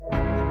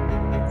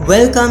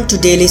Welcome to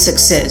Daily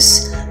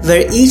Success,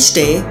 where each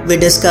day we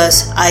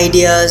discuss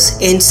ideas,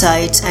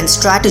 insights, and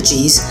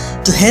strategies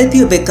to help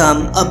you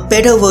become a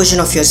better version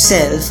of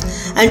yourself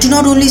and to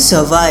not only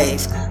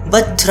survive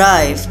but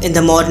thrive in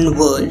the modern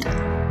world.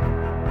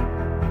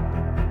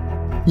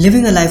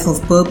 Living a life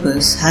of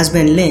purpose has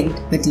been linked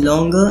with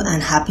longer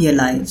and happier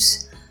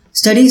lives.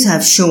 Studies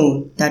have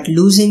shown that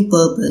losing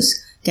purpose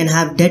can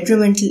have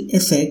detrimental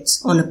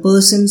effects on a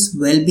person's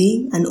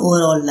well-being and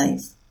overall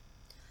life.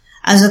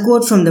 As a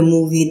quote from the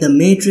movie The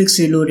Matrix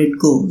Reloaded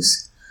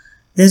goes,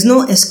 "There's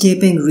no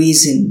escaping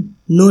reason,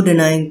 no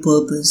denying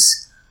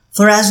purpose.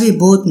 For as we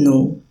both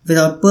know,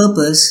 without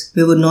purpose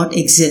we would not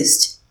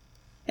exist.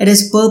 It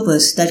is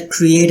purpose that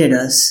created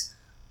us,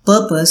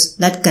 purpose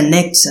that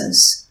connects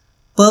us,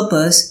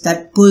 purpose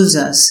that pulls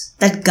us,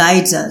 that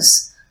guides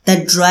us,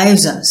 that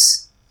drives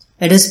us.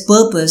 It is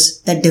purpose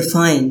that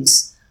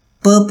defines,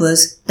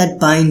 purpose that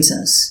binds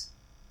us."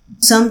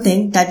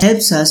 Something that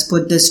helps us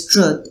put this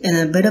truth in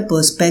a better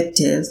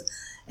perspective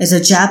is a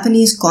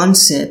Japanese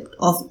concept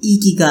of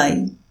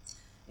ikigai.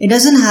 It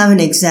doesn't have an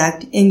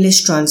exact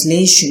English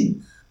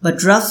translation,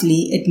 but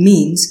roughly it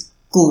means,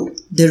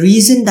 quote, "the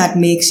reason that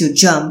makes you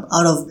jump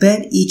out of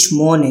bed each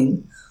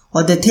morning,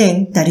 or the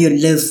thing that you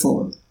live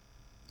for."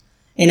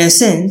 In a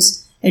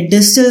sense, it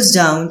distills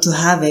down to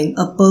having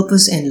a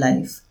purpose in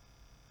life.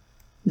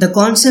 The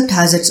concept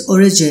has its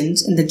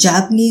origins in the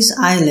Japanese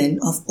island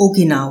of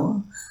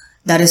Okinawa,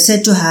 that is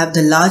said to have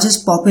the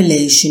largest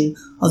population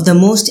of the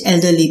most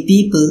elderly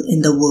people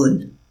in the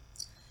world.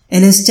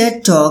 In his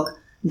TED Talk,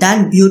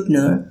 Dan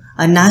Buettner,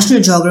 a National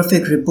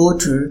Geographic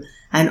reporter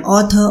and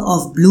author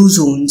of Blue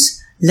Zones,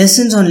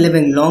 Lessons on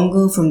Living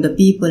Longer from the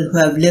People Who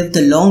Have Lived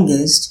the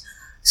Longest,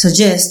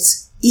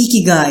 suggests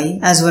ikigai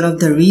as one of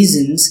the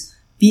reasons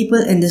people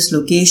in this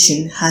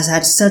location has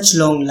had such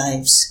long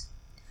lives.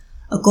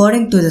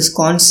 According to this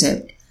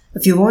concept,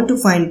 if you want to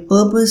find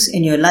purpose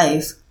in your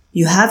life,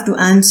 you have to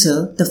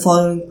answer the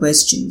following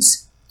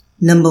questions.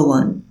 Number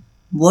 1.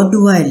 What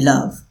do I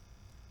love?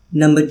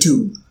 Number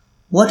 2.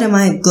 What am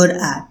I good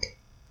at?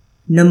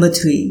 Number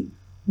 3.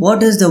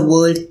 What does the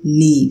world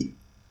need?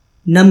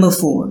 Number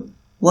 4.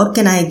 What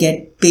can I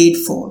get paid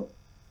for?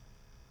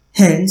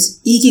 Hence,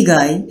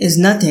 ikigai is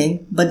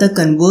nothing but the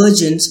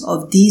convergence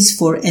of these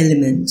 4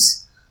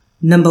 elements.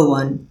 Number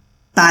 1.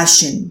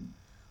 Passion.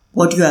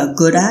 What you are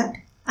good at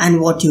and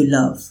what you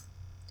love.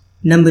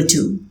 Number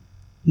 2.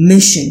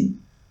 Mission.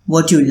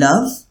 What you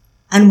love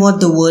and what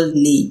the world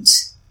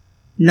needs.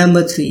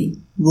 Number 3.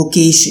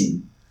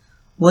 Vocation.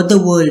 What the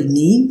world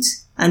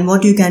needs and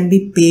what you can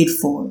be paid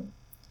for.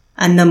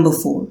 And number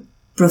 4.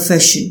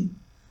 Profession.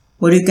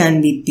 What you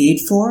can be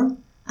paid for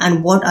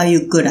and what are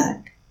you good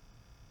at.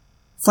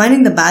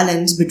 Finding the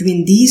balance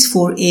between these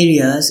 4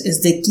 areas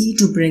is the key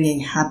to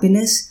bringing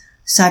happiness,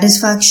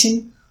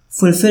 satisfaction,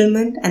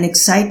 fulfillment and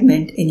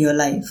excitement in your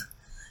life.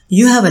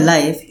 You have a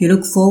life you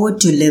look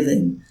forward to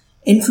living,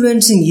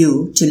 influencing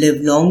you to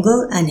live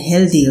longer and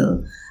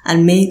healthier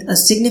and make a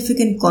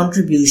significant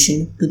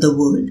contribution to the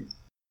world.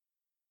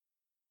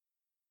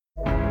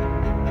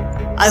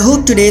 I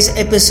hope today's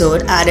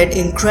episode added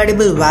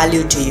incredible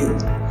value to you.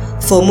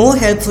 For more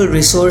helpful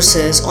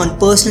resources on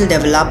personal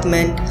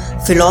development,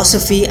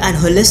 philosophy and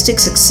holistic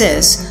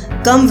success,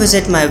 come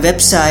visit my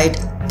website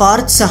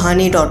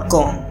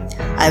parthsahani.com.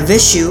 I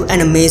wish you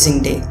an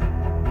amazing day.